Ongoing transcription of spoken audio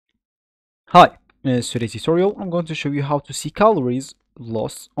Hi, in today's tutorial I'm going to show you how to see calories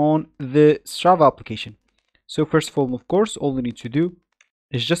lost on the Strava application. So first of all, of course, all you need to do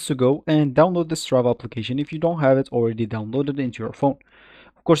is just to go and download the Strava application if you don't have it already downloaded into your phone.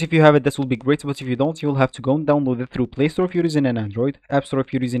 Of course, if you have it, this will be great, but if you don't, you'll have to go and download it through Play Store if you're using an Android, App Store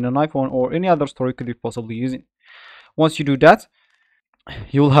if you're using an iPhone, or any other store you could be possibly using. Once you do that,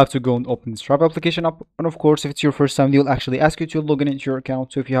 you'll have to go and open the Strava application up, and of course if it's your first time they'll actually ask you to log in into your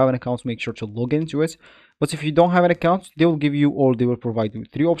account. So if you have an account, make sure to log into it. But if you don't have an account, they will give you, or they will provide you,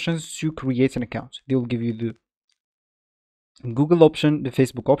 three options to create an account. They will give you the Google option, the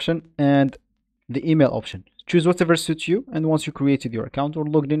Facebook option, and the email option. Choose whatever suits you, and once you created your account or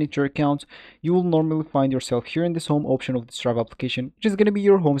logged in into your account, you will normally find yourself here in this home option of the Strava application, which is going to be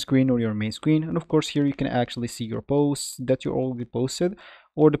your home screen or your main screen. And of course here you can actually see your posts that you already posted,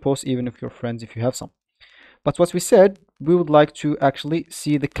 or the posts even of your friends if you have some. But what we said, we would like to actually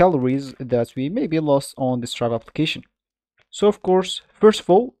see the calories that we maybe lost on the Strava application. So of course, first of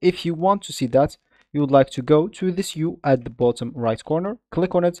all, if you want to see that, you would like to go to this U at the bottom right corner,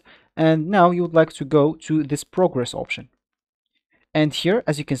 click on it, and now you would like to go to this progress option. And here,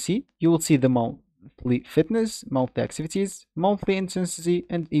 as you can see, you will see the monthly fitness, monthly activities, monthly intensity,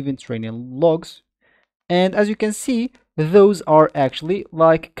 and even training logs. And as you can see, those are actually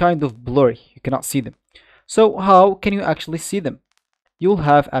like kind of blurry. You cannot see them. So how can you actually see them? You'll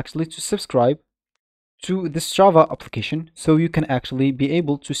have actually to subscribe to the Strava application so you can actually be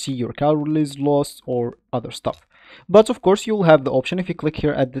able to see your calories lost or other stuff. But of course you'll have the option if you click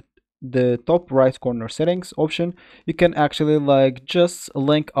here at the top right corner settings option, you can actually like just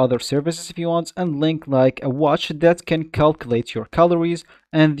link other services if you want, and link like a watch that can calculate your calories,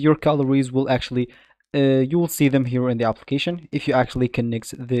 and your calories will actually you will see them here in the application if you actually connect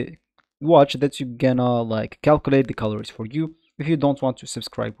the watch that you gonna like calculate the calories for you if you don't want to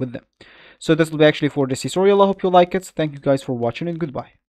subscribe with them. So this will be actually for this tutorial. I hope you like it. Thank you guys for watching, and goodbye.